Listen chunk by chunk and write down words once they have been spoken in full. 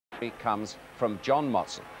It comes from John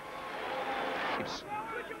Motson. It's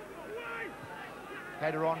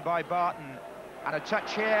header on by Barton, and a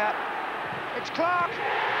touch here. It's Clarke.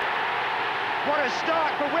 What a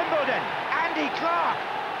start for Wimbledon, Andy Clarke.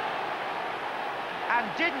 And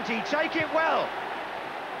didn't he take it well?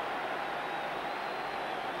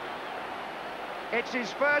 It's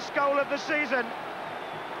his first goal of the season,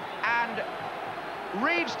 and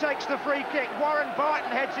Reeves takes the free kick. Warren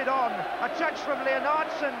Barton heads it on. A touch from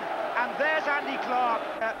Leonardson, and there's Andy Clarke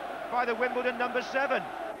by the Wimbledon number 7.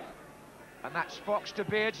 And that's Fox to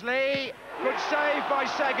Beardsley. Good save by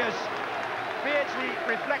Segers. Beardsley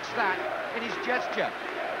reflects that in his gesture.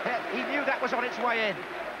 He knew that was on its way in.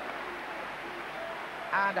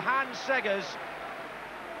 And Hans Segers,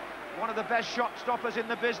 one of the best shot stoppers in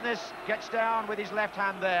the business, gets down with his left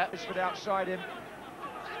hand there. Beresford outside him.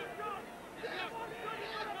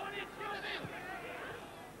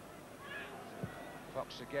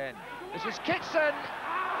 Fox again. This is Kitson.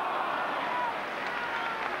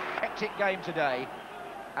 Hectic game today,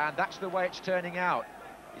 and that's the way it's turning out.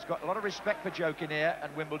 He's got a lot of respect for joking here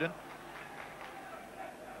at Wimbledon.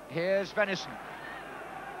 Here's Venison.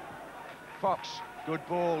 Fox, good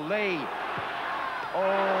ball. Lee.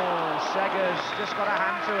 Oh, Segers just got a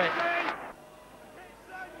hand to it.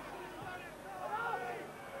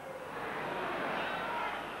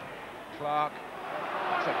 Clarke.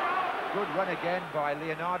 That's a good run again by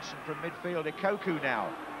Leonardson from midfield. Ekoku now.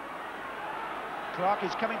 Clarke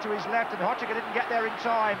is coming to his left, and Hottiger didn't get there in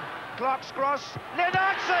time. Clarke's cross.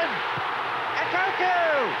 Leonardson!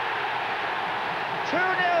 Ekoku!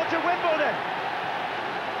 2-0 to Wimbledon.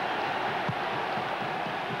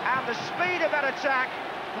 And the speed of that attack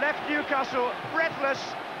left Newcastle breathless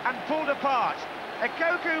and pulled apart.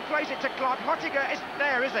 Ekoku plays it to Clarke. Hottiger isn't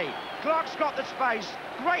there, is he? Clarke's got the space.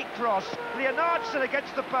 Great cross. Leonardson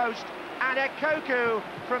against the post, and Ekoku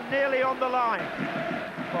from nearly on the line.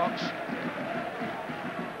 Fox.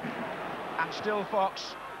 And still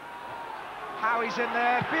Fox. Howey's in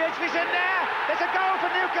there. Beardsley's in there. There's a goal for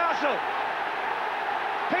Newcastle.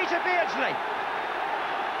 Peter Beardsley.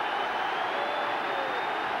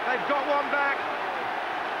 They've got one back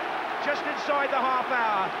just inside the half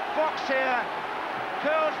hour. Fox here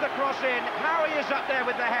curls the cross in. Howey is up there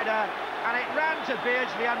with the header, and it ran to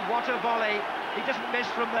Beardsley, and what a volley. He doesn't miss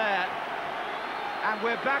from there. And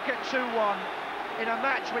we're back at 2-1 in a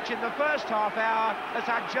match which in the first half hour has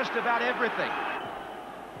had just about everything.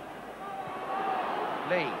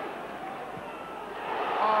 Lee.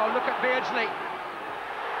 Oh, look at Beardsley.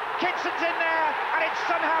 Kitson's in there, and it's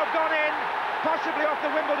somehow gone in, possibly off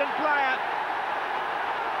the Wimbledon player.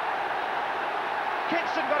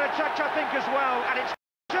 Kitson got a touch, I think, as well, and it's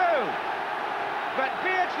 2. But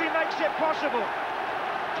Beardsley makes it possible.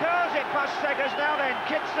 Curls it past Segers. Now then,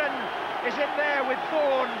 Kitson is in there with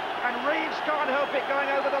Thorne, and Reeves can't help it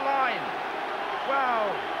going over the line.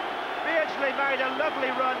 Well, Beardsley made a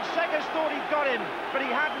lovely run. Segers thought he'd got him, but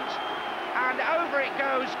he hadn't. And over it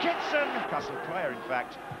goes, Kitson. Newcastle player, in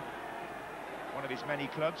fact. One of his many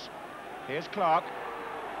clubs. Here's Clarke.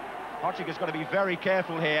 Hottiger's got to be very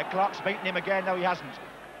careful here. Clarke's beaten him again. No, he hasn't.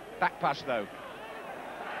 Back pass, though.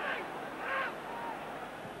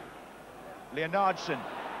 Leonardson.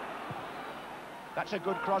 That's a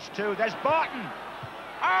good cross, too. There's Barton.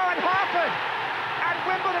 Oh, and Harford. And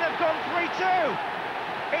Wimbledon have gone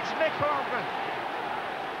 3-2. It's Mick Harford.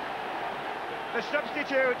 The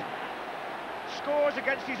substitute scores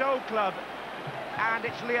against his old club. And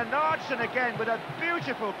it's Leonardson again with a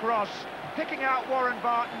beautiful cross, picking out Warren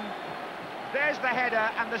Barton. There's the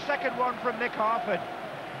header, and the second one from Mick Harford.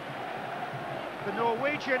 The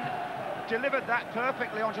Norwegian delivered that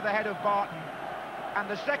perfectly onto the head of Barton. And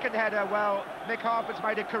the second header, well, Mick Harford's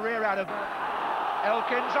made a career out of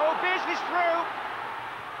Elkins. Oh, Beardsley's through.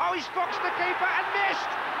 Oh, he's foxed the keeper and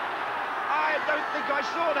missed. I don't think I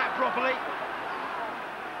saw that properly.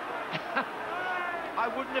 I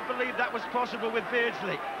wouldn't have believed that was possible with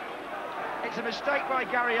Beardsley. It's a mistake by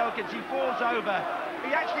Gary Elkins. He falls over.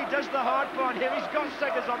 He actually does the hard part here. He's got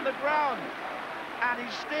Segers on the ground, and he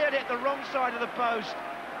steered it the wrong side of the post.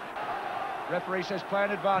 Referee says play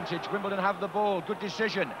an advantage. Wimbledon have the ball. Good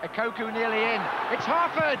decision. Ekoku nearly in. It's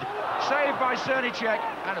Harford. Saved by Srnicek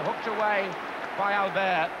and hooked away by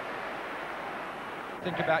Albert.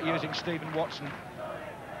 Think about using Stephen Watson.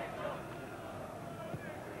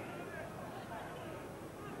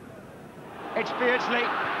 It's Beardsley.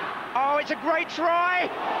 Oh, it's a great try,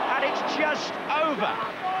 and it's just over.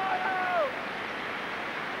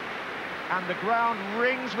 And the ground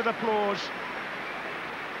rings with applause.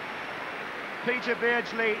 Peter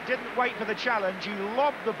Beardsley didn't wait for the challenge. He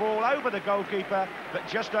lobbed the ball over the goalkeeper, but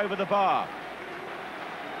just over the bar.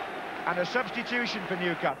 And a substitution for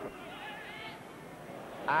Newcastle.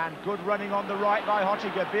 And good running on the right by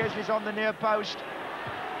Hottiger. Beardsley's on the near post.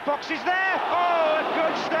 Fox is there! Oh, a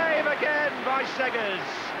good save again by Segers.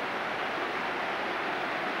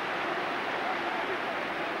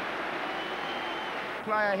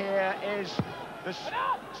 Player here is the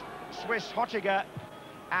Swiss Hottiger,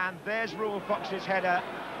 and there's Rule Fox's header,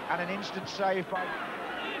 and an instant save by...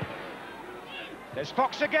 There's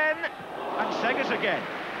Fox again, and Segers again.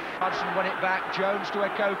 Hudson won it back, Jones to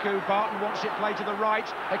Ekoku, Barton wants it played to the right,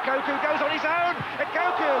 Ekoku goes on his own,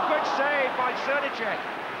 Ekoku, good save by Srnicek.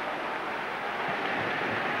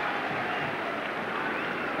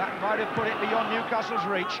 That might have put it beyond Newcastle's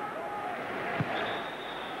reach.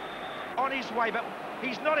 On his way, but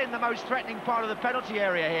he's not in the most threatening part of the penalty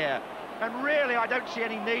area here. And really, I don't see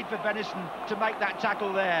any need for Venison to make that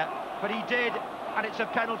tackle there. But he did, and it's a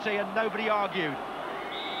penalty, and nobody argued.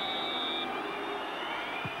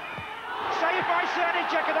 Saved by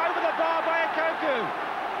Srnicek and over the bar by Ekoku.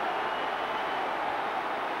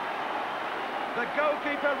 The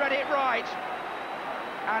goalkeeper read it right.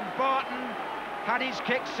 And Barton had his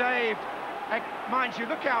kick saved. Mind you,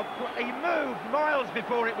 look how he moved miles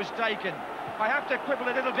before it was taken. I have to quibble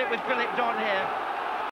a little bit with Philip Don here.